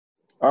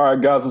All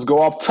right, guys, let's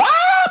go off top.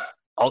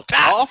 On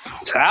top.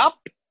 Off top.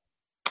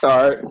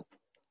 All right.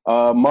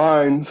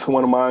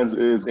 One of mine's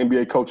is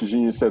NBA Coaches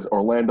Union says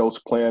Orlando's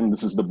plan.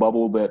 This is the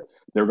bubble that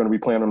they're going to be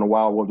playing on the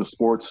Wild World of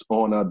Sports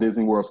on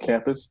Disney World's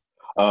campus.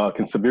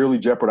 Can severely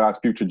jeopardize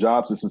future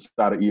jobs. This is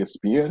out of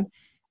ESPN.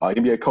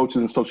 NBA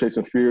Coaches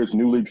Association fears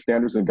new league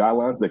standards and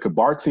guidelines that could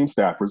bar team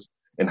staffers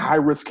in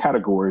high-risk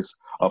categories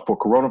for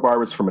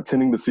coronavirus from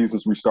attending the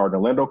season's restart in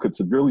Orlando could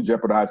severely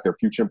jeopardize their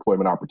future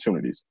employment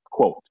opportunities.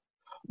 Quote,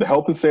 the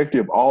health and safety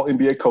of all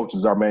NBA coaches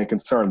is our main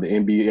concern, the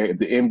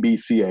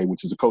NBCA,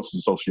 which is the Coaches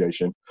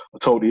Association,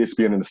 told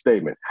ESPN in a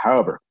statement.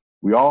 However,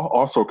 we are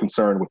also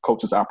concerned with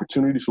coaches'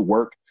 opportunity to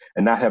work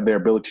and not have their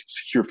ability to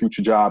secure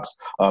future jobs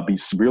be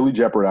severely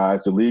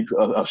jeopardized. The league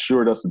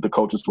assured us that the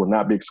coaches will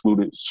not be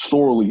excluded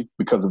solely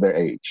because of their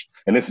age.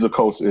 And this is, of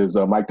course,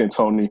 Mike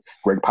D'Antoni,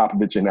 Greg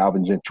Popovich, and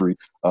Alvin Gentry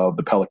of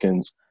the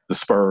Pelicans, the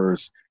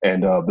Spurs,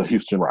 and the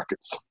Houston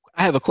Rockets.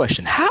 I have a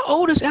question. How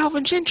old is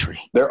Alvin Gentry?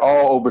 They're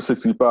all over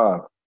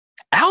 65.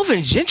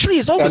 Alvin Gentry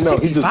is over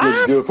 65? He just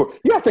looks good for.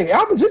 Yeah, I think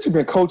Alvin Gentry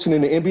been coaching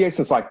in the NBA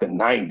since like the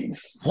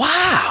 90s.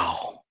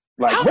 Wow.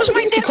 Like, how was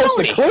Mike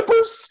D'Antoni? The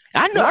Clippers?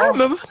 I know. I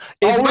remember.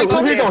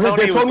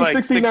 D'Antoni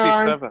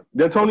 69.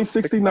 D'Antoni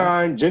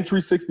 69.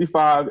 Gentry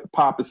 65.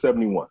 Pop is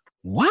 71.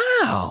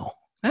 Wow.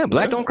 Man,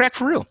 black don't crack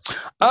for real.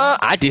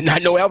 I did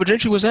not know Alvin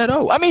Gentry was that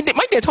old. I mean,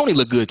 Mike D'Antoni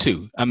looked good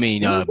too. I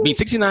mean, being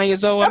 69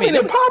 years old. I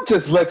mean, Pop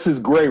just lets his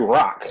gray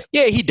rock.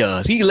 Yeah, he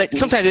does.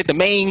 Sometimes the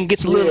mane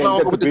gets a little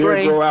longer with the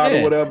gray. Grow out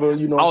or whatever,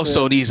 you know.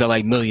 Also, these are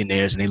like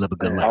millionaires and they live a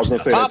good life. I was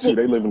gonna say that too.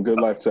 They live a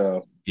good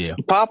lifestyle. Yeah.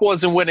 Pop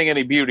wasn't winning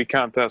any beauty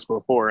contests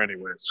before,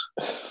 anyways.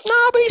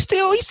 No, but he's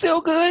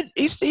still good.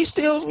 He's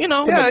still, you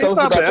know. Yeah, he's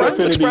not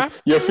bad.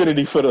 Your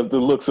affinity for the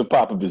looks of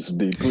Popovich,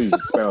 D. Please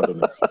expound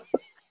on this.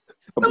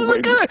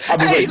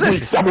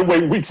 I've been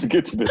waiting weeks to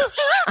get to this.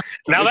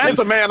 Now that's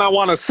a man I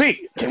want to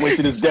see. Can't wait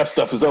till this death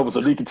stuff is over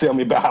so he can tell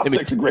me about how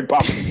sexy Greg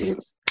Popovich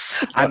is.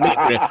 I met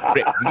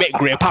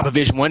Greg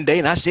Popovich one day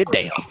and I said,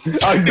 damn.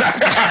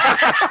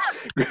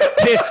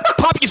 Said,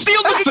 Pop, you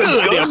still looking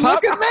good there,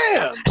 Pop. Good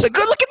man. It's a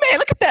good looking man.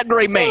 Look at that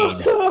gray mane.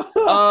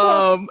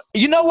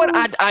 You know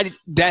what?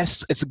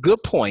 It's a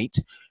good point.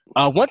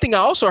 One thing I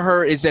also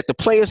heard is that the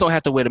players don't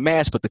have to wear the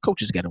mask, but the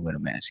coaches got to wear the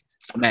mask.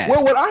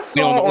 Well, what I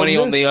saw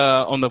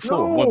on the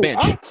floor, one bench.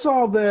 I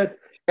saw that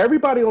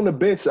everybody on the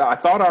bench. I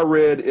thought I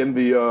read in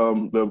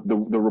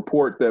the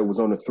report that was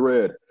on the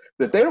thread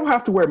that they don't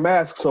have to wear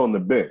masks on the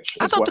bench.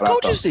 I thought the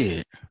coaches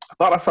did. I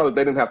thought I saw that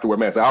they didn't have to wear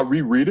masks. I'll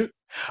reread it.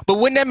 But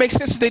wouldn't that make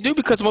sense if they do?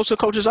 Because most of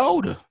the coaches are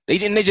older. They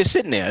just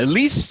sitting there. At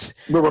least.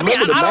 But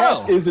remember,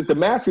 the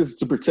mask is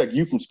to protect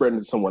you from spreading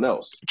it to someone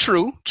else.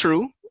 True.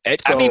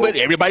 But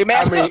everybody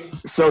masked up.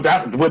 So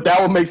that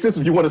would make sense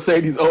if you want to say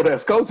these old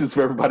ass coaches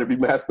for everybody to be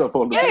masked up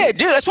on the bench. Yeah,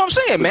 dude, that's what I'm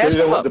saying. Mask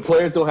up. The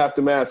players don't have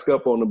to mask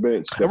up on the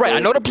bench. Right, I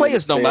know the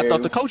players don't, but I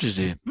thought the coaches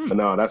did.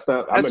 No, that's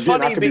not. That's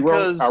funny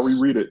because I'll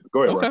reread it.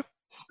 Go ahead. Okay.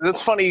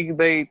 That's funny.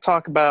 They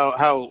talk about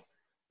how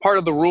part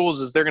of the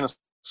rules is they're going to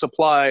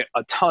supply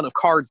a ton of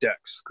card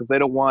decks because they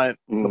don't want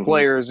the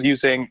players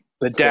using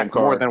the deck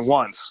more than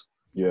once.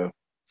 Yeah.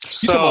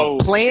 So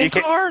playing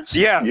cards?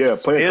 Yes. Yeah,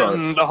 playing cards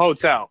in the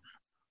hotel.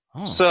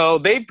 Oh. So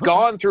they've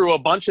gone through a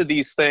bunch of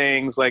these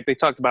things. Like they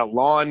talked about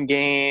lawn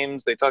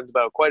games. They talked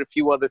about quite a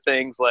few other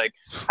things, like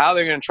how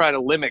they're going to try to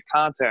limit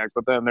contact,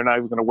 but then they're not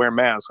even going to wear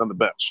masks on the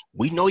bench.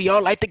 We know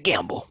y'all like to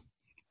gamble.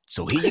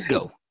 So here you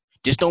go.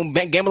 Just don't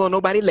gamble on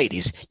nobody,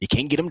 ladies. You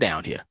can't get them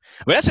down here.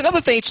 But that's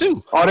another thing,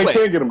 too. Oh, they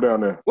can't get them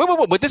down there. Wait.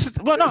 But this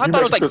is – no, I thought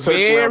it was like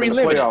very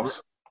limited.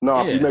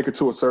 No, if you make it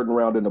to a certain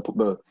round in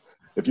the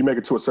if you make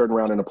it to a certain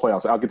round in the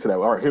playoffs, I'll get to that.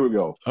 All right, here we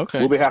go. Okay.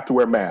 Will they have to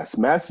wear masks?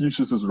 Mask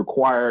usage is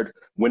required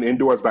when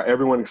indoors by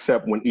everyone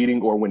except when eating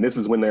or when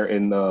they're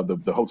in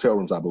the hotel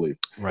rooms, I believe,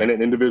 and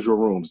in individual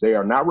rooms. They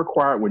are not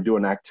required when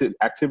doing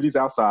activities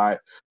outside.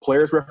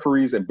 Players,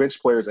 referees, and bench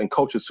players and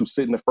coaches who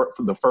sit in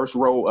the first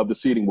row of the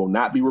seating will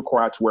not be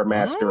required to wear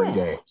masks during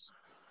games.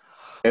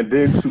 And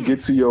then to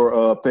get to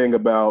your thing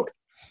about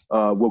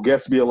will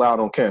guests be allowed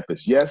on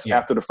campus? Yes,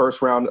 after the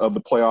first round of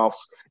the playoffs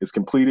is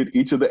completed,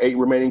 each of the 8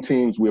 remaining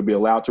teams will be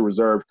allowed to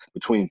reserve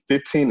between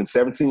 15 and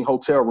 17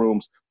 hotel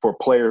rooms for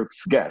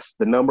players' guests.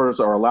 The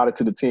numbers are allotted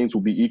to the teams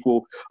will be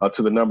equal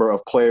to the number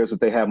of players that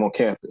they have on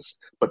campus,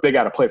 but they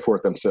got to pay for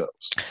it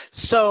themselves.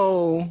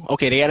 So,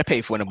 okay, they got to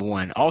pay for it, number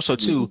one. Also,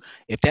 too,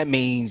 if that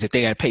means that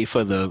they got to pay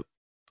for the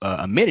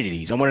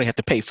amenities, I'm wondering if they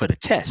have to pay for the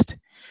test.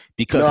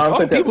 Because I don't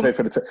think they have to pay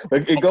for the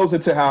test. It goes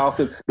into how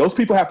often those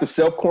people have to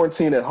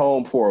self-quarantine at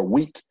home for a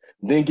week,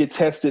 then get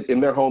tested in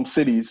their home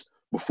cities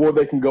before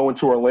they can go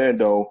into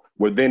Orlando,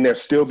 where then they'll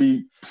still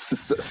be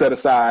set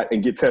aside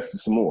and get tested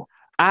some more.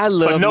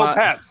 But no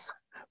pets.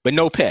 But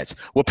no pets.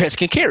 Well, pets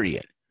can carry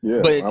it.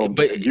 Yeah,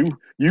 but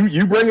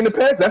you bringing the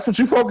pets? That's what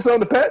you focus on,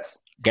 the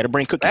pets? Got to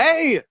bring Cookie.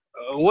 Hey,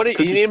 you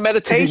need a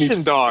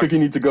meditation dog. Cookie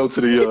need to go to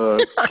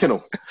the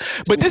kennel.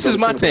 But this is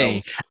my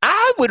thing.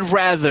 I wouldn't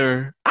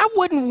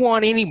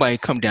want anybody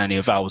to come down there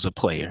if I was a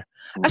player.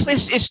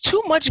 It's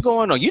too much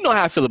going on. You know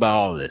how I feel about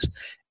all of this.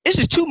 It's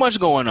just too much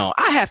going on.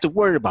 I have to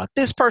worry about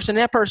this person,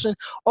 that person.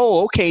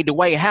 Oh, okay.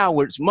 Dwight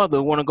Howard's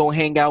mother want to go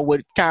hang out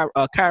with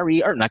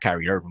Kyrie, or not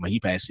Kyrie Irving, but he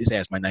passed his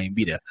ass might not even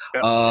be there.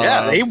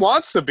 He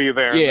wants to be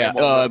there.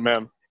 Yeah.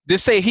 They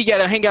say he got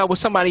to hang out with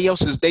somebody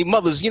else's. They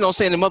mothers,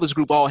 saying the mothers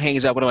group all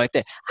hangs out with him like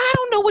that. I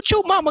don't know what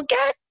your mama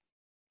got.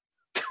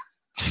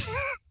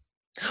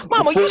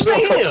 Mama, you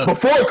stay here.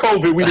 Before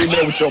COVID, we didn't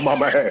know what your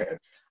mama had.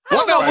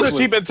 What else has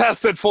she been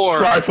tested for?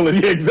 Trifling,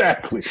 yeah,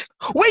 exactly.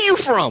 Where you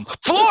from?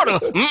 Florida.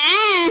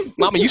 Mm-mm.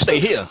 Mama, you stay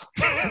here.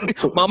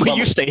 Mama,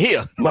 you stay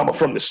here. Mama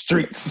from the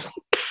streets.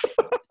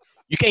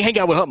 You can't hang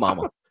out with her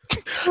mama.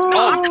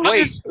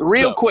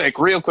 Real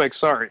quick.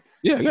 Sorry.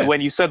 Yeah.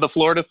 When you said the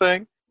Florida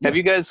thing, have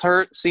you guys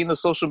seen the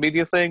social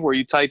media thing where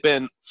you type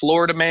in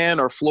Florida man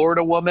or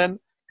Florida woman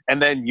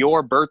and then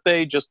your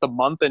birthday, just the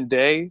month and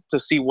day, to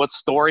see what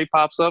story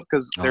pops up?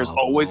 Because there's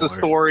always a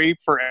story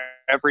for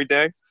every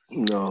day.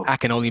 No, I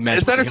can only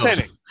imagine. It's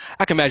entertaining.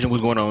 I can imagine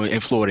what's going on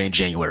in Florida in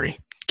January.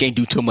 Can't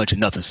do too much of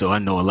nothing, so I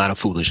know a lot of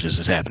foolishness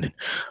is happening.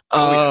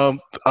 But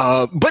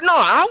no,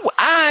 I've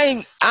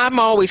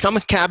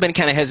been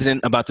kind of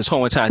hesitant about this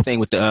whole entire thing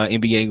with the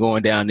NBA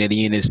going down at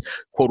the end of this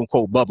quote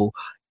unquote bubble.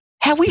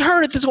 Have we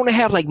heard that it's going to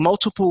have like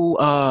multiple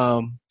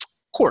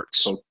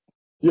courts?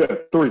 Yeah,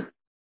 3.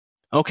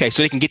 Okay,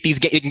 so they can get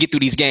through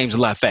these games a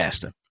lot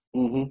faster.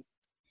 Mm-hmm.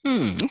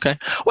 Okay.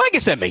 Well, I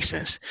guess that makes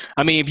sense.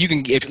 I mean,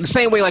 if the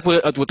same way like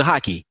with the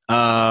hockey,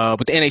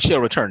 with the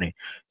NHL returning,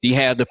 you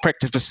have the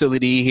practice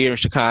facility here in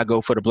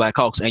Chicago for the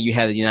Blackhawks, and you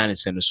have the United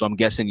Center. So I'm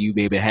guessing you'll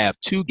be able to have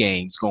 2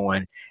 games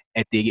going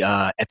at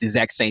the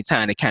exact same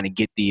time to kind of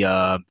get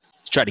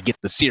try to get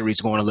the series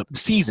going the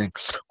season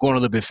going a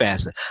little bit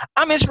faster.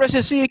 I'm interested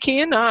to see it,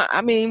 Ken.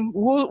 I mean,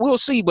 we'll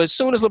see. But as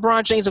soon as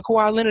LeBron James and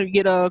Kawhi Leonard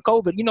get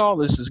COVID, all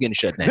this is getting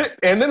shut down.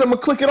 And then I'm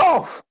gonna click it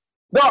off.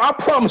 No, I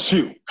promise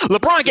you.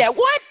 LeBron got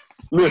what?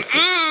 Listen,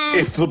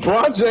 if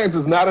LeBron James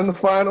is not in the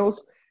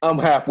finals, I'm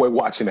halfway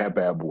watching that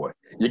bad boy.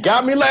 You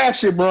got me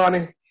last year,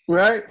 Bronny,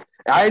 right?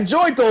 I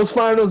enjoyed those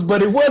finals,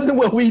 but it wasn't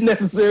what we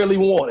necessarily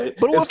wanted.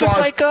 But what if it's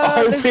like a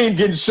whole team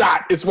getting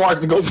shot as far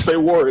as the Golden State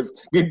Warriors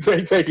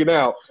getting taken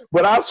out?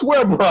 But I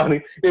swear,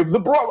 Bronny, if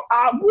LeBron,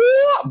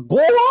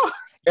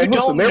 and you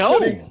don't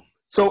know.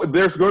 So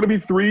there's going to be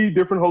 3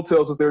 different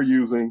hotels that they're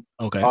using.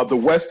 Okay. The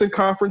Western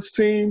Conference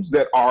teams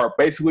that are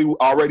basically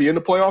already in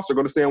the playoffs are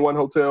going to stay in one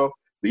hotel.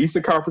 The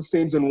Eastern Conference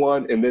teams in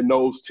one, and then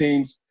those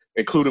teams,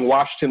 including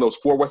Washington, those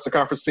 4 Western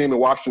Conference teams in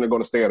Washington are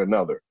going to stay at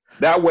another.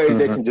 That way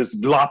they can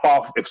just lop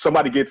off. If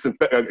somebody catches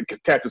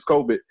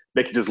COVID,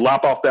 they can just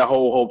lop off that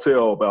whole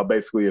hotel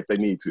basically if they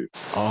need to.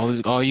 All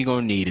you're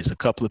going to need is a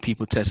couple of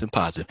people testing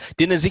positive.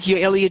 Didn't Ezekiel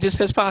Elliott just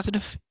test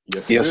positive?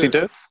 Yes, he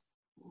did.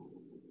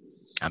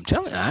 I'm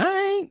telling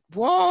you,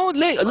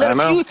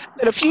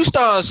 let a few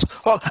stars.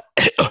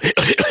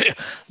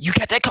 You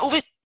got that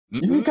COVID?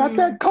 You got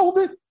that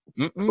COVID?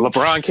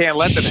 LeBron can't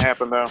let that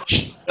happen, though.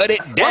 Shut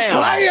it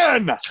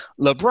down.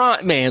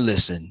 LeBron, man,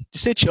 listen.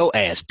 Sit your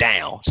ass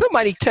down.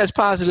 Somebody test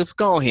positive,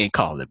 go ahead and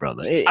call it,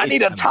 brother. I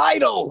need a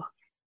title.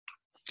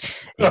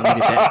 You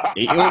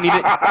don't need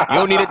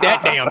it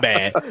that damn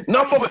bad.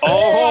 Number 4.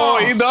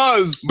 Oh, he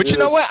does. But you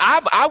know what?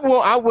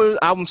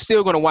 I'm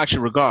still going to watch it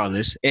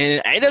regardless,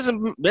 and it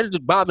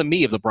doesn't bother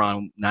me if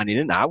LeBron not in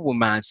it. I wouldn't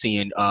mind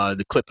seeing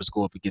the Clippers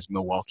go up against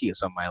Milwaukee or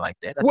something like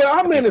that. Well,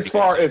 I mean, as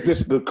far as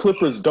if the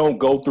Clippers don't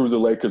go through the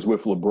Lakers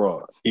with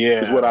LeBron,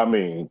 is what I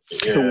mean.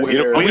 Yeah. We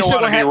don't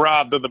want to be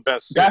robbed of the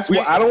best. That's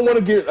why I don't want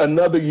to get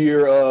another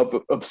year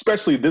of,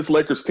 especially this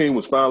Lakers team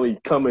was finally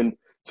coming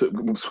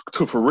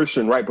to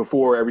fruition right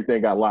before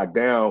everything got locked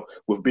down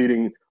with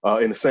beating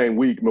in the same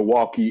week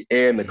Milwaukee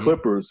and the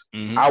Clippers.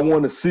 Mm-hmm. I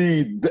want to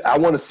see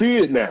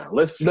it now.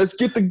 Let's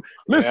get the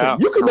listen.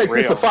 You can make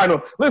this a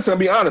final. Listen, I'll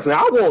be honest. Now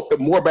I want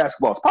more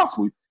basketball as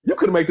possible. You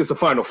could make this a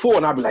Final Four,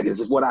 and I'd be like, "Is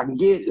this what I can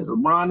get? Is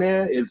LeBron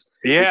there? Is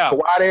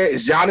Kawhi there?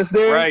 Is Giannis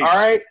there? Right. All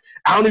right."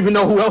 I don't even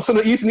know who else in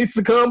the East needs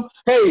to come.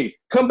 Hey,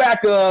 come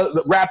back,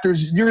 the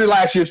Raptors. You're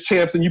last year's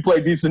champs, and you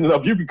play decent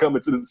enough. You can come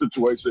into the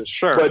situation.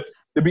 Sure. But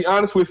to be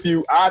honest with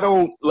you,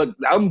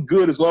 I'm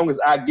good as long as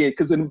I get,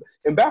 because in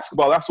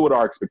basketball, that's what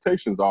our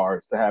expectations are,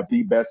 is to have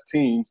the best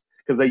teams,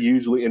 because they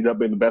usually end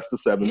up in the best of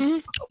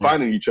 7s,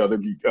 finding each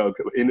other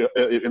in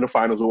the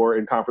finals or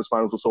in conference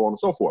finals or so on and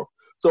so forth.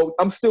 So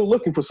I'm still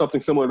looking for something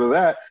similar to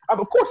that.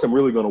 Of course, I'm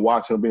really going to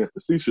watch him being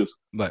facetious,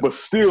 but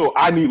still,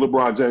 I need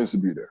LeBron James to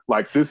be there.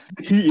 Like this,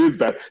 he is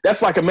bad.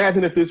 That's like,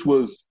 imagine if this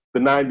was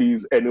the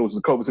 90s and it was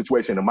a COVID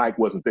situation and Mike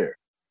wasn't there.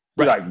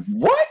 Be like,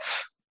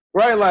 what?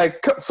 Right,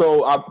 like,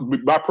 so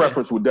my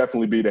preference would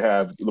definitely be to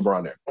have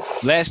LeBron there.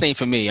 Last thing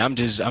for me, I'm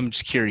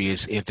just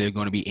curious if there are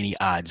going to be any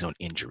odds on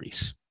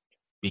injuries,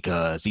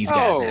 because these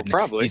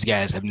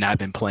guys have not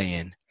been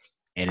playing,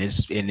 and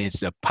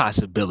it's a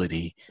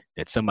possibility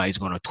that somebody's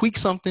going to tweak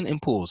something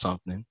and pull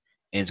something,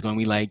 and it's going to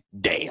be like,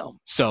 damn.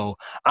 So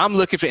I'm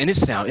looking for, and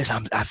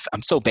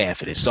I'm so bad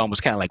for this. So I was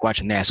kind of like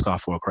watching NASCAR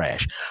for a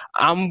crash.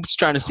 I'm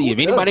trying to see if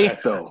anybody. I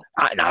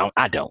don't.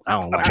 I don't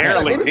watch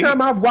Apparently, NASCAR.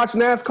 Anytime I've watched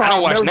NASCAR, I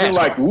don't watch I've never been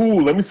NASCAR. like,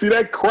 ooh, let me see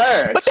that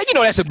crash. But then,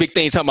 that's a big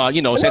thing. Talking about,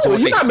 no,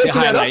 you're not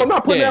making that up. I'm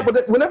not putting that.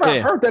 But whenever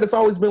I've heard that, it's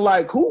always been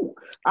like, who?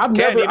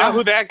 Ken, you know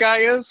who that guy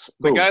is?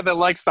 The guy that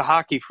likes the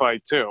hockey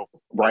fight too.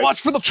 Right.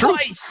 Watch for the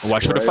fights.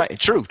 Watch for the fight.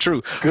 True.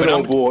 Good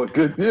old boy.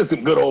 There's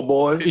some good old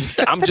boys.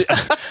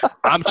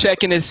 I'm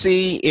checking to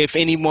see if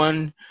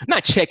anyone.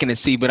 Not checking to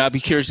see, but I'll be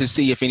curious to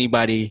see if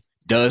anybody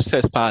does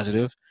test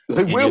positive.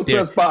 They will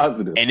test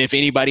positive. And if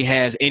anybody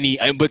has any,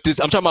 but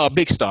I'm talking about a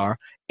big star,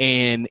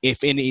 and if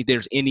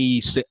there's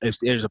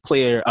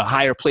a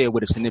higher player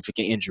with a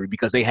significant injury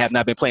because they have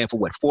not been playing for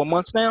 4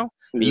 months now.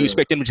 Yeah. You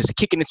expect them to just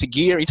kick it into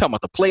gear? You talking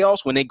about the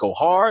playoffs when they go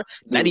hard,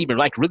 not even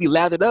like really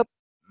lathered up?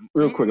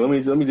 Real quick, let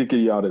me just give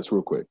y'all this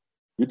real quick.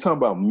 You're talking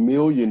about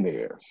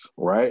millionaires,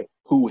 right?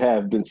 Who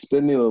have been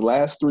spending the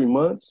last 3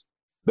 months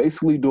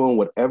basically doing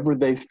whatever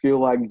they feel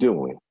like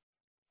doing,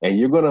 and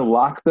you're going to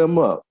lock them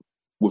up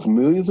with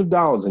millions of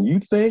dollars, and you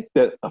think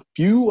that a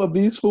few of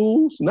these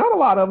fools, not a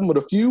lot of them, but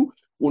a few,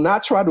 will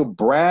not try to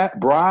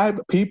bribe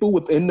people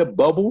within the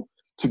bubble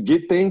to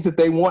get things that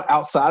they want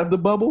outside of the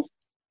bubble?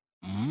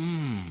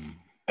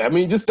 I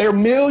mean, just they're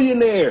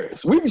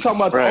millionaires. We be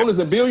talking about the owners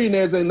and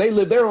billionaires, and they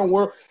live their own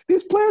world.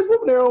 These players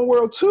live in their own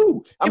world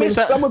too. I mean,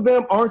 some of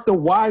them aren't the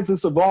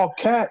wisest of all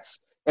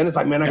cats. And it's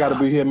like, man, I got to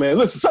be here, man.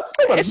 Listen,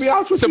 be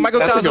honest with you.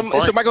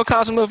 It's a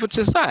microcosm of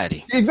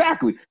society.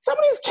 Exactly. Some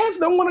of these cats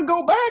don't want to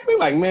go back. They're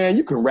like, man,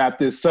 you can wrap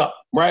this up,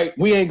 right?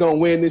 We ain't going to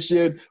win this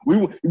shit. We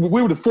were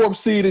the 4th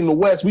seed in the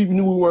West. We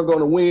knew we weren't going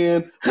to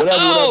win.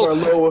 Whatever,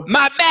 lower.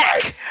 My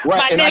back.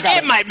 Right. My neck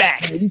and my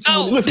back.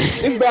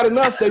 Listen, it's bad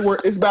enough that they were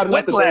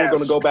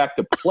going to go back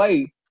to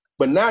play.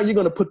 But now you're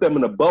going to put them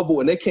in a bubble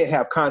and they can't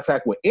have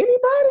contact with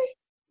anybody?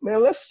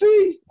 Man, let's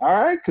see. All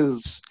right?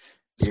 Because...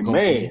 It's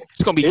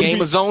gonna be Game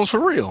of Zones for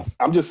real.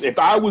 If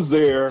I was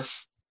there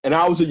and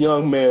I was a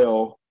young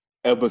male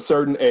of a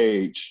certain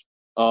age,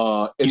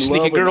 you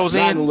sneaking girls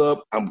in?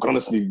 I'm gonna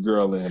sneak a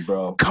girl in,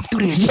 bro. Come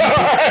through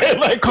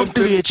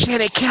the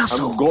enchanted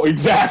castle.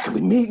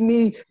 Exactly. Meet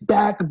me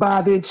back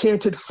by the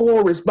enchanted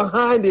forest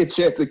behind the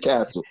enchanted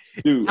castle,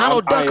 dude.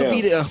 Donald Duck could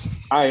be there.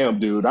 I am,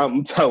 dude.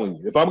 I'm telling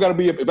you. If I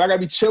gotta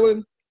be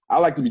chilling, I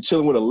like to be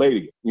chilling with a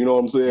lady. You know what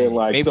I'm saying?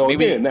 Like,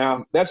 again,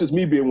 now that's just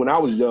me being when I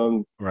was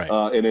young,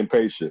 and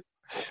impatient.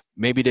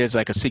 Maybe there's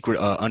like a secret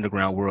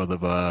underground world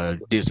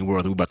of Disney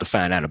World that we're about to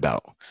find out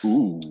about.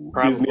 Ooh,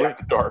 Disney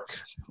After Dark.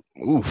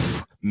 Ooh,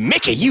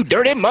 Mickey, you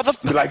dirty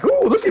motherfucker! Like,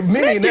 ooh, look at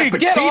Minnie in that bikini.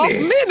 Get off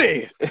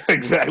Minnie!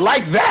 Exactly,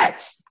 like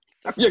that.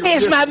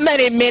 Where's my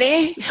money,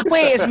 Minnie?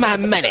 Where's my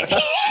money?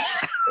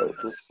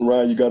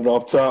 Ryan, you got it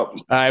off top.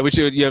 All right, what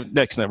you have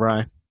next,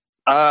 Ryan?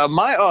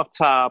 My off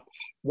top.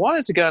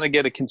 Wanted to kind of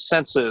get a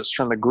consensus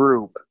from the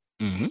group.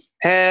 Mm-hmm.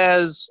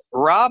 Has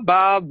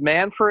Bob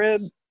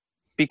Manfred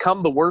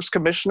become the worst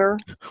commissioner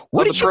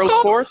of the pro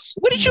sports?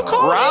 What did you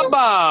call him?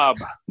 Bob?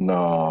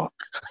 No.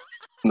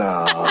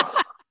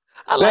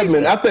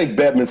 I think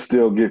Bettman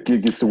still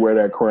gets to wear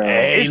that crown.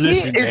 Hey, is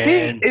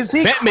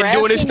he Bettman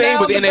doing his thing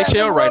with the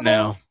NHL right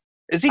now.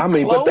 Is he?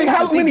 But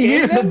how many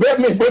years did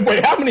Bettman?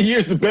 Wait, how many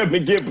years did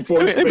Bettman get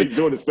before he's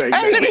doing his thing?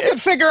 He can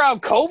figure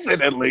out COVID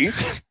at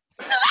least.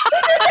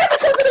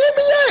 Because of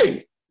the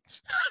NBA.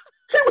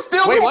 He was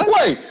still going to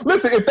play.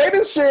 Listen, if they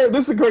didn't share,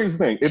 this is the craziest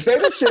thing. If they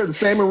didn't share the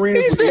same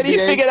arenas he said NBA, he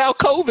figured out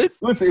COVID.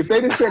 Listen, if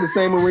they didn't share the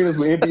same arenas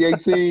with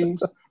NBA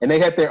teams and they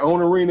had their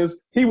own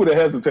arenas, he would have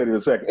hesitated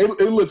a second.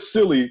 It looked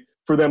silly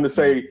for them to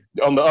say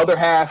on the other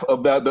half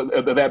of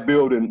that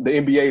building, the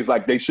NBA is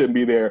like they shouldn't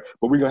be there,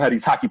 but we're going to have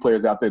these hockey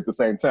players out there at the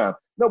same time.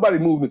 Nobody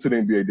moved into the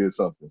NBA did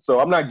something. So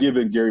I'm not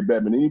giving Gary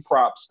Bettman any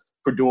props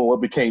for doing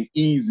what became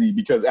easy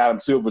because Adam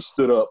Silver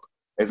stood up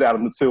as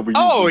Adam Silver.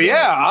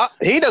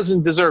 He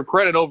doesn't deserve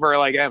credit over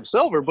like Adam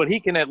Silver, but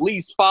he can at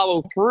least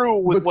follow through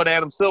with what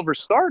Adam Silver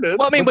started.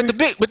 Well, I mean, but the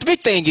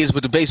big thing is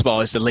with the baseball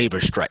is the labor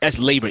strike. That's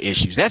labor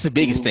issues. That's the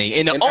biggest thing.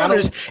 And the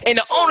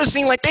owners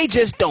seem like they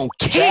just don't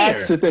care.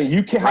 That's the thing.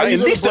 You can at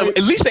least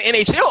the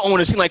NHL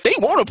owners seem like they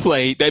want to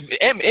play. The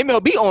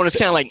MLB owners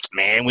kind of like,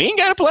 man, we ain't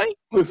got to play.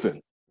 Listen,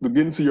 but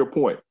getting to your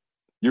point.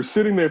 You're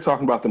sitting there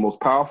talking about the most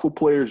powerful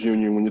players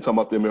union when you're talking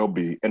about the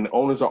MLB, and the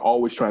owners are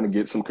always trying to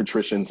get some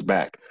contritions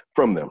back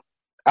from them.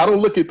 I don't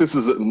look at this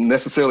as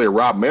necessarily a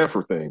Rob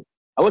Manfred thing.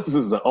 I look at this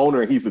as an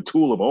owner, and he's a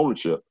tool of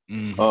ownership.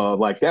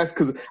 Mm-hmm. That's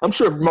because I'm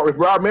sure if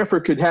Rob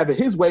Manfred could have it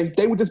his way,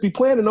 they would just be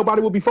playing and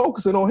nobody would be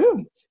focusing on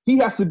him. He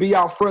has to be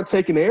out front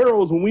taking the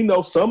arrows when we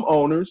know some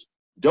owners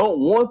don't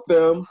want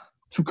them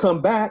to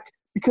come back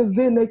because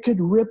then they could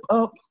rip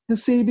up the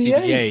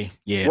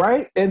CBA,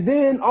 right? And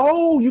then,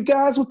 you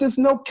guys with this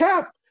no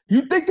cap,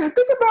 you think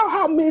about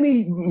how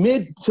many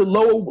mid to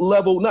low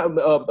level,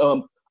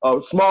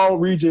 small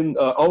region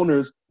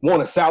owners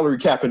want a salary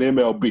cap in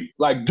MLB.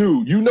 Like,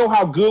 dude, you know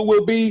how good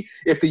we'll be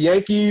if the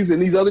Yankees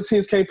and these other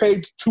teams can't pay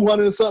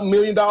 $200 and something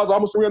million,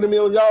 almost $300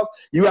 million.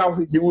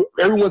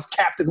 Everyone's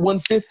capped at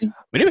 150. But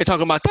they've been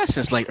talking about that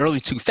since like early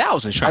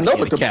 2000s. I know,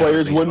 but the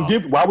players wouldn't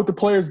give. Why would the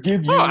players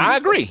give you? Oh, I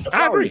agree.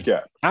 I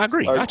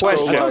agree. I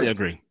totally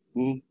agree.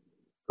 Mm-hmm.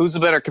 Who's the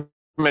better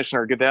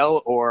commissioner,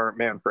 Goodell or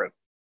Manfred?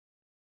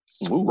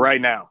 Ooh. Right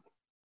now,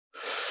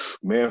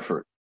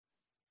 Manfred.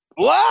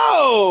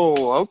 Whoa.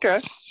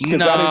 Okay.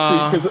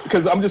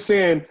 Because I'm just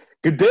saying,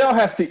 Goodell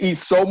has to eat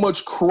so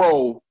much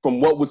crow from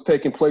what was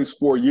taking place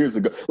 4 years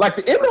ago. Like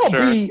the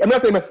MLB, sure.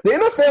 The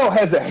NFL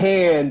has a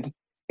hand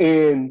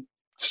in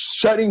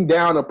shutting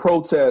down a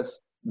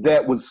protest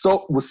that was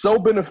so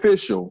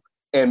beneficial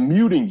and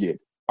muting it.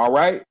 All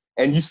right,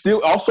 and you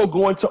still also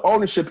go into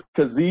ownership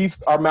because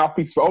these are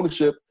mouthpieces for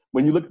ownership.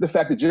 When you look at the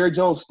fact that Jerry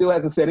Jones still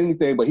hasn't said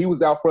anything, but he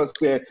was out front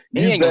saying,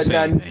 he ain't gonna say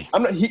anything.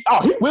 He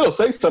will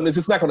say something. It's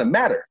just not going to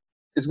matter.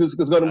 It's going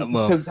to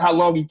because how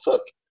long he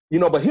took,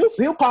 but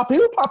he'll pop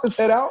his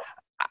head out.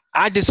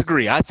 I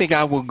disagree. I think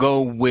I will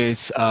go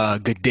with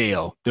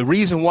Goodell. The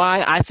reason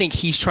why, I think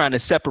he's trying to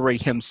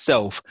separate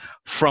himself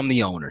from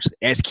the owners.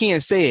 As Ken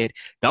said,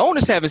 the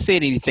owners haven't said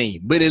anything,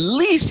 but at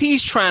least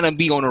he's trying to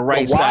be on the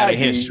right side of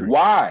history.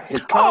 Why?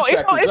 His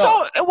contract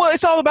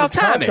it's all about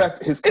timing.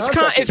 It's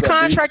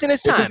contract and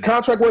it's timing. If his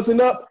contract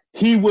wasn't up,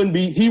 he wouldn't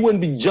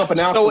be jumping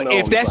out. So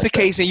if that's the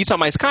case, and you're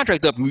talking about his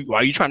contract up,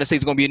 are you trying to say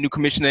he's going to be a new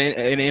commissioner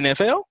in the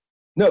NFL?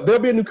 No,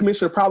 there'll be a new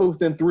commissioner probably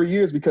within 3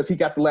 years because he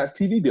got the last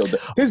TV deal done.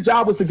 His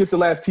job was to get the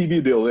last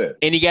TV deal in.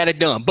 And he got it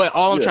done. But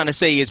all I'm trying to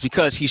say is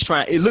because he's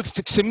trying – it looks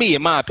to me,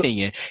 in my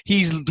opinion,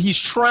 he's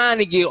trying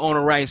to get on the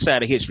right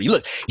side of history.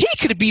 Look, he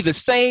could be the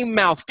same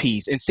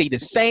mouthpiece and say the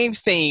same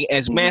thing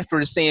as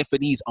Manfred is saying for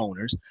these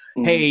owners.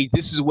 Mm-hmm. Hey,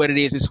 this is what it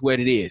is. This is what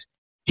it is.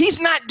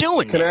 He's not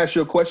doing it. Can I ask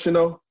you a question,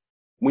 though?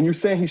 When you're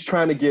saying he's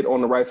trying to get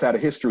on the right side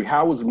of history,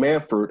 how is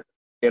Manfred,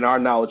 in our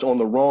knowledge, on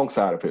the wrong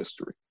side of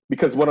history?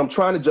 Because what I'm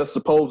trying to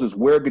juxtapose is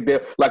where Goodell,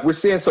 like we're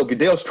saying, so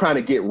Goodell's trying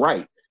to get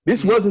right.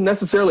 This wasn't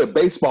necessarily a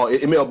baseball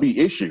MLB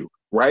issue,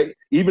 right?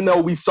 Even though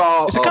we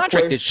saw it's a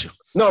contract issue.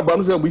 No, but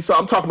I'm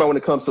talking about when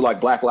it comes to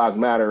like Black Lives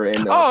Matter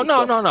and no.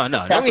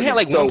 We had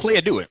like one player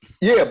do it.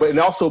 Yeah, but and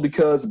also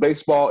because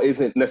baseball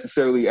isn't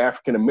necessarily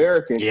African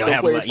American.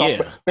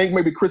 Think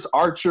maybe Chris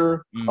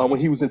Archer when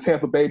he was in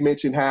Tampa Bay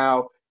mentioned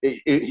how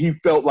he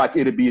felt like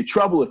it'd be a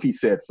trouble if he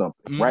said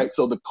something, right?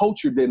 So the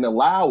culture didn't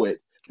allow it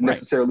to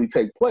necessarily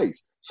take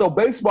place. So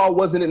baseball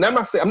wasn't, and I'm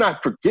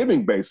not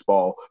forgiving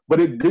baseball, but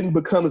it didn't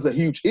become as a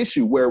huge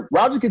issue where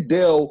Roger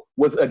Goodell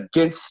was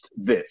against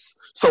this.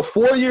 So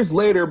 4 years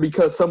later,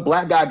 because some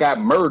black guy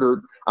got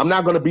murdered, I'm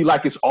not going to be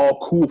like it's all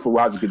cool for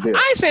Roger Goodell.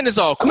 I ain't saying it's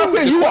all cool. I'm not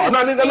saying you are.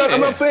 I'm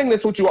not saying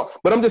that's what you are.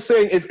 But I'm just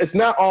saying it's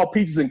not all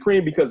peaches and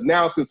cream because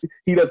now since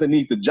he doesn't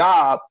need the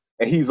job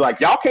and he's like,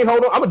 y'all can't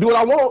hold on, I'm going to do what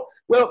I want.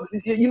 Well,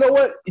 you know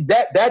what?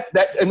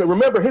 That and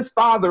remember, his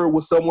father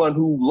was someone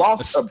who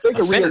lost a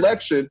bigger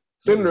re-election.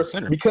 Senator,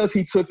 because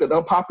he took an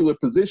unpopular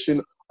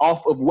position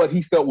off of what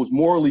he felt was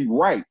morally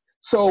right.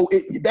 So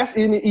that's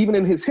even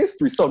in his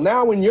history. So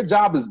now when your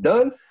job is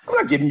done, I'm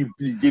not giving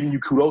you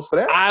kudos for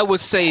that. I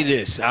would say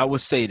this.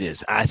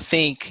 I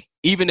think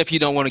even if you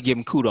don't want to give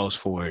him kudos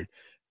for it,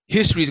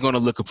 history is going to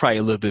look probably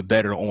a little bit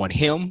better on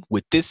him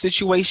with this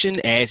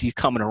situation as he's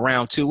coming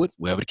around to it,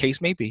 whatever the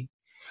case may be,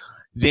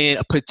 than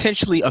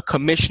potentially a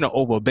commissioner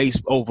over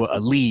a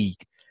league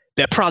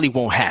that probably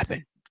won't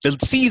happen. The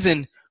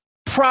season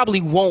probably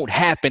won't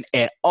happen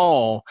at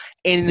all,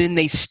 and then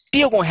they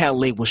still gonna have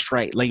labor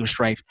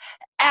strife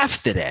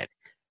after that.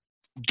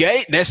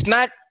 Okay, that's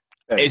not.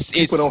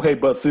 People don't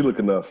hate Bud Selig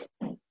enough.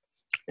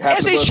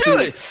 As they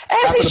should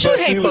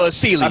hate Bud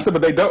Selig. I said,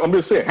 but they don't. I'm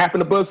just saying,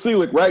 happened to Bud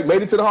Selig, right?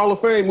 Made it to the Hall of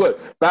Fame. What,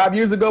 5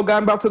 years ago?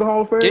 Got him out to the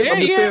Hall of Fame.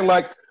 I'm just saying,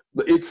 like,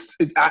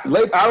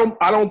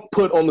 I don't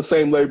put on the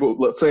same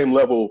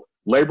level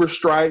labor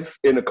strife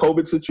in a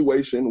COVID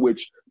situation,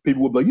 which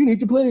people would be like, you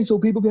need to play so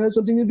people can have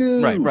something to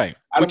do. Right.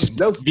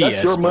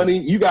 That's your money.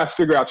 You guys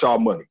figure out y'all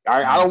money.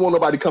 I don't want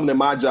nobody coming in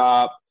my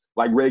job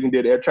like Reagan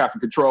did air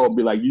traffic control and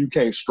be like, you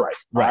can't strike.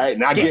 Right.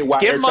 And I get why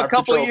give them a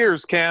couple of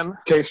years, Ken.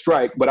 Can't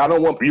strike, but I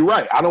don't want, you're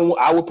right.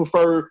 I would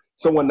prefer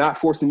someone not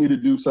forcing me to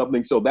do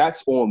something. So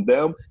that's on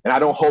them. And I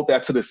don't hold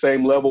that to the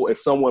same level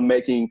as someone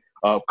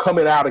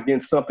coming out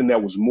against something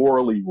that was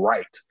morally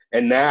right.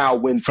 And now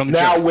when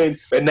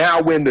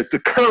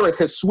the current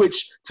has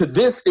switched to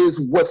this is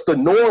what's the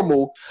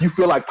normal, you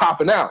feel like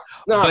popping out.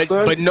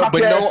 But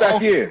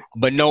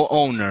no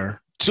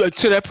owner.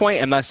 To that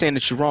point, I'm not saying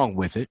that you're wrong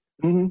with it.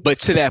 Mm-hmm. But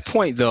to that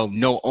point, though,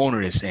 no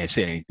owner has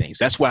said anything.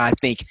 That's why I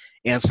think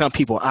in some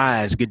people's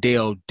eyes,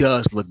 Goodell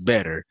does look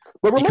better.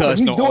 But remember,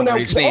 he's doing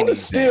that. The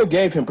owners still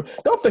gave him.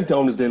 Don't think the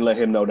owners didn't let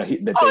him know that.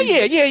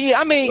 Yeah.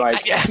 I mean,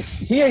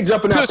 he ain't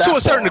jumping out to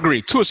a certain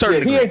degree.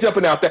 He ain't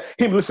jumping out that.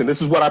 Listen,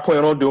 this is what I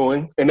plan on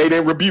doing, and they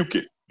didn't rebuke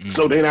it. Mm-hmm.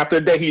 So then after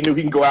a day, he knew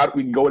he can go out.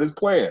 We can go with his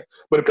plan.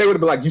 But if they would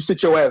have been like, "You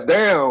sit your ass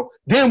down,"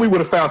 then we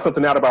would have found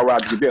something out about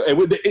Roger Goodell, and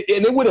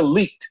it would have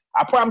leaked.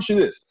 I promise you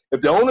this: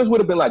 if the owners would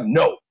have been like,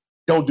 "No,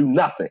 don't do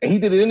nothing. And he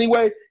did it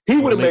anyway. He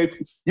would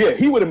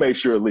have made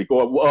sure it leaked.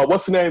 Or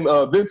what's the name?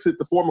 Vincent,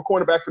 the former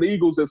cornerback for the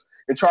Eagles, is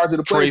in charge of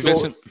the Troy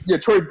players. Vincent.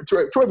 Troy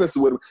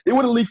Vincent would have. It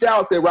would have leaked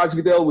out that Roger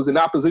Goodell was in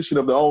opposition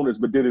of the owners,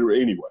 but did it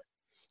anyway.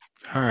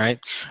 All right.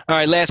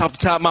 Last off the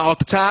top.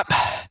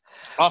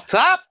 Off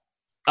top?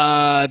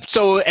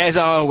 So as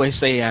I always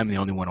say, I'm the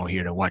only one on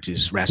here that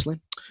watches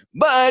wrestling.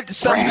 But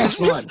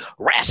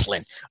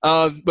wrestling.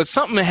 But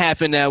something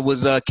happened that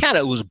was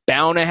was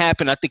bound to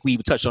happen. I think we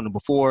touched on it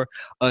before.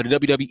 The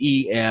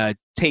WWE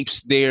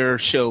tapes their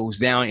shows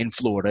down in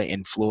Florida,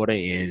 and Florida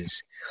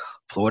is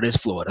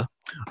Florida.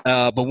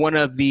 But one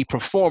of the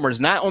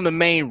performers, not on the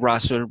main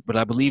roster, but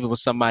I believe it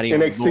was somebody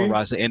NXT? on the lower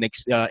roster,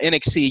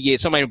 NXT,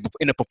 somebody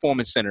in the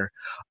performance center,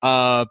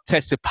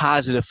 tested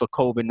positive for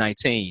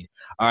COVID-19.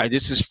 All right,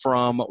 this is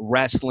from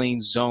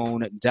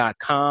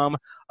WrestlingZone.com.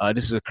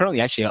 This is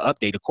currently actually an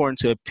update. According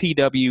to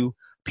PW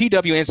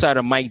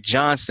insider Mike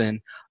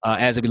Johnson,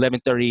 as of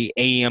 11:30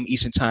 a.m.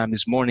 Eastern Time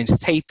this morning's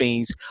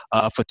tapings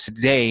for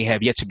today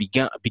have yet to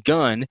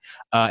begun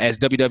as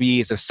WWE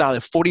is a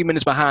solid 40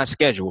 minutes behind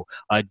schedule.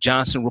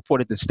 Johnson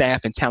reported the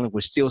staff and talent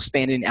were still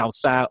standing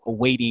outside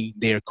awaiting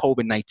their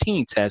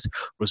COVID-19 test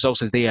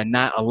results, as they are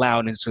not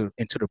allowed into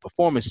the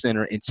performance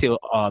center until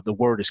the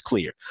word is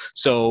clear.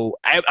 So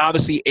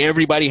obviously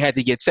everybody had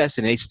to get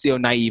tested, and they still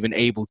not even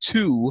able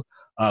to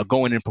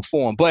go in and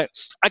perform. But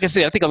like I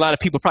said, I think a lot of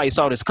people probably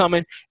saw this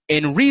coming.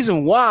 And the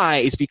reason why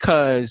is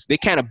because they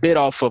kind of bit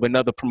off of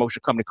another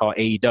promotion company called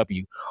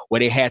AEW, where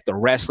they had the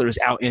wrestlers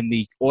out in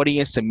the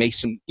audience to make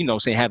some,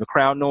 have a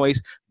crowd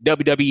noise.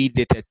 WWE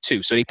did that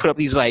too. So they put up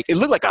these, it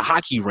looked like a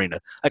hockey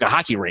arena, like a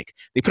hockey rink.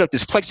 They put up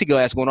this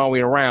plexiglass going all the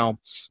way around,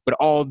 but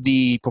all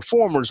the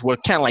performers were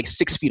kind of like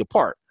 6 feet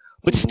apart.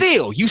 But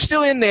still, you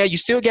still in there. You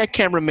still got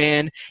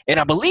cameraman. And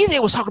I believe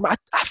they was talking about,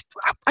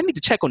 I need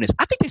to check on this.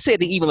 I think they said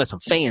they even let some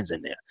fans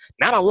in there.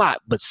 Not a lot,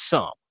 but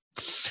some.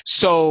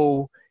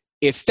 So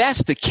if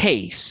that's the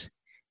case,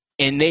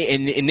 and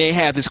they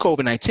have this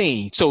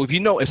COVID-19, so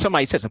if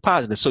somebody tests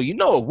positive, so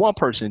if one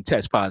person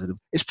tests positive,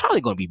 it's probably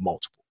going to be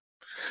multiple.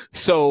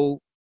 So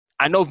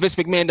I know Vince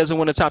McMahon doesn't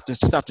want to stop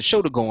the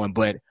show to going,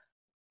 but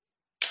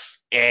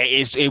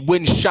it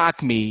wouldn't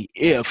shock me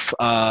if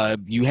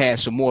you had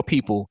some more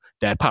people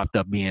that popped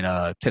up being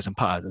testing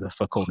positive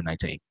for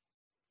COVID-19.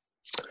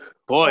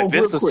 Boy,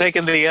 Vince was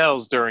taking the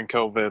L's during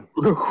COVID.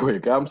 Real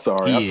quick, I'm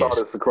sorry. I saw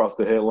this across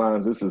the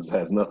headlines. This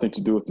has nothing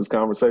to do with this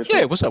conversation.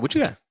 Yeah, what's up? What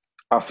you got?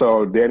 I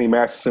saw Danny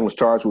Masterson was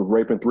charged with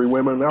raping 3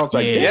 women, and I was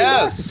like,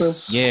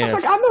 yes. Yeah. I was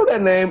like, I know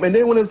that name. And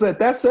then when it was at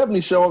That 70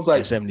 Show, I was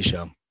like, That 70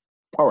 Show.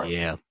 All right.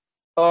 Yeah.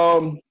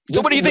 So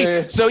what do you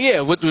think? So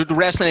with the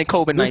wrestling and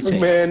COVID-19. This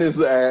man is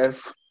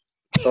ass.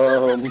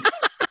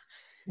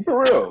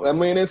 For real. I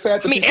mean, it's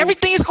sad.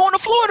 Everything is going to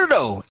Florida,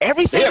 though.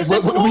 Everything is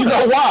in Florida. You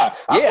know why?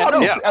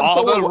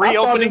 All the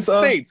reopening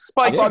states.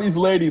 I saw these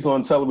ladies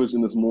on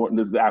television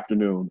this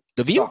afternoon.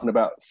 The View? Talking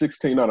about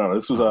 16. No.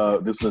 This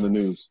was in the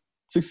news.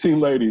 16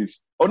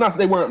 ladies. Oh, no,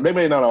 they weren't. They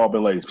may not all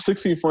been ladies. But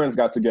 16 friends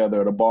got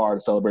together at a bar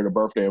to celebrate a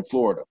birthday in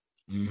Florida.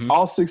 Mm-hmm.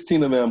 All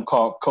 16 of them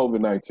caught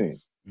COVID-19.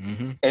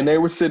 Mm-hmm. And they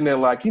were sitting there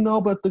like,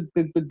 but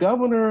the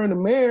governor and the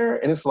mayor,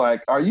 and it's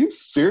like, are you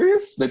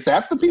serious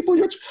that's the people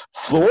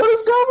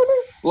Florida's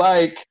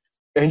governor?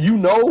 And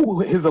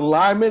his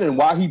alignment and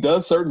why he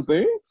does certain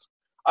things?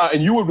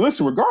 And you would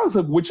listen, regardless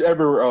of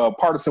whichever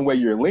partisan way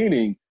you're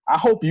leaning, I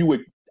hope you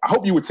would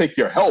take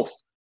your health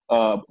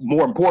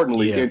more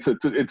importantly into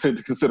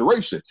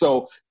consideration.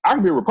 So I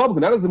can be a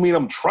Republican. That doesn't mean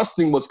I'm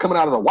trusting what's coming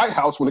out of the White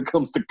House when it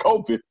comes to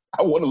COVID.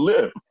 I want to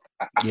live.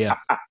 Yeah.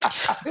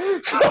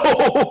 So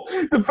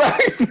the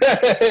fact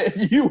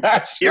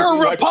that you're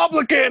a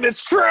Republican,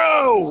 it's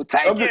true.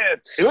 Take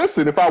it.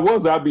 Listen, if I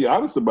was, I'd be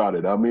honest about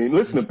it. I mean,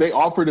 listen, if they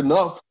offered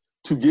enough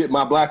to get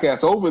my black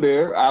ass over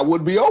there, I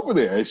would be over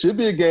there. It should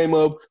be a game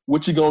of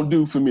what you gonna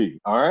do for me.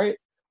 All right.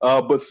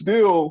 But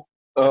still,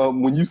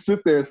 when you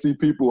sit there and see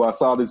people, I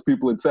saw these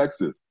people in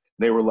Texas.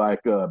 They were like,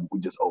 we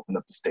just opened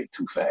up the state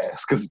too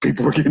fast because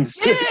people were getting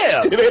sick.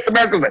 Yeah. They hit the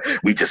mask. Was like,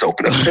 we just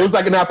opened up. It was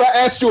like, now if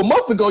I asked you a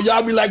month ago,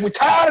 y'all be like, we're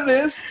tired of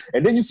this.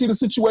 And then you see the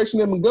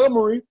situation in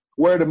Montgomery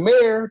where the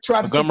mayor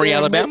tried Montgomery,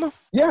 Alabama?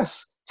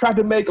 Yes. Tried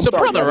to make, it's a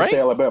brother, right?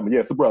 Alabama.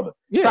 Yeah, it's a brother.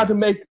 Yeah. Tried to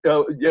make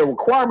a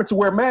requirement to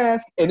wear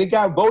masks, and it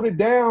got voted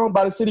down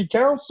by the city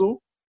council,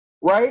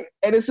 right?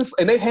 And it's just,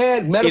 and they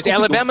had medical. Is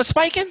Alabama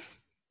spiking?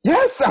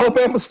 Yes,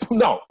 Alabama's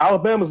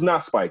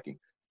not spiking.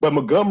 But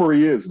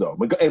Montgomery is, though.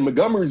 And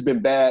Montgomery's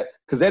been bad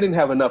because they didn't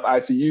have enough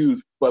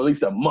ICUs for at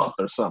least a month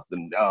or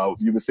something.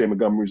 You would say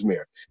Montgomery's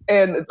mayor.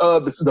 And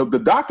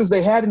the doctors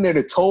they had in there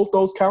that told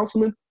those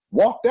councilmen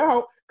walked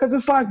out because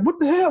it's like, what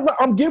the hell?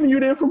 I'm giving you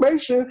the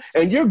information,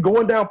 and you're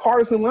going down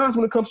partisan lines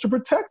when it comes to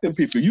protecting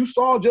people. You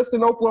saw just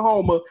in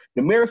Oklahoma,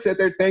 the mayor said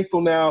they're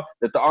thankful now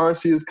that the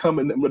RNC is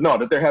coming. No,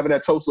 that they're having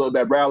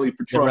that rally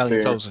for Trump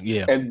there. Tulsa,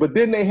 yeah. But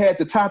then they had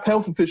the top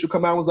health official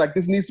come out and was like,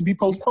 this needs to be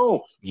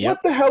postponed. Yep.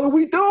 What the hell are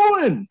we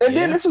doing? And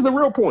then this is the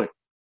real point.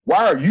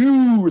 Why are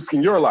you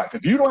risking your life?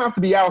 If you don't have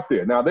to be out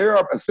there. Now, there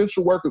are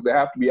essential workers that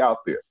have to be out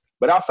there.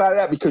 But outside of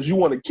that, because you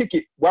want to kick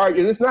it,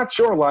 and it's not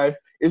your life,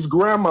 It's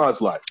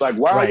grandma's life. Like,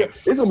 why? Right.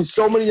 There's gonna be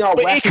so many of y'all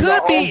But whacking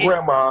your own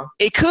grandma.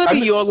 It could be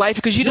your life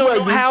because you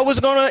don't know how it's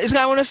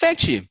gonna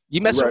affect you.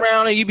 You mess Right.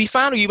 around and you be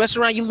fine, or you mess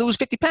around, you lose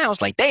 50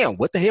 pounds. Like, damn,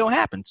 what the hell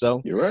happened?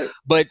 So You're right.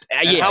 But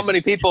And how many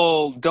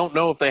people don't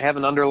know if they have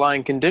an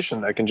underlying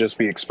condition that can just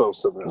be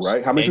exposed to this?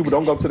 Right. How many people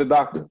don't go to the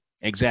doctor?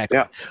 Exactly.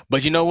 Yeah.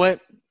 But you know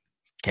what?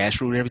 Cash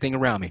ruled everything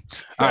around me.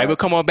 All right, we'll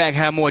come on back,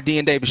 have more D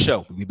and Davis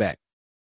show. We'll be back.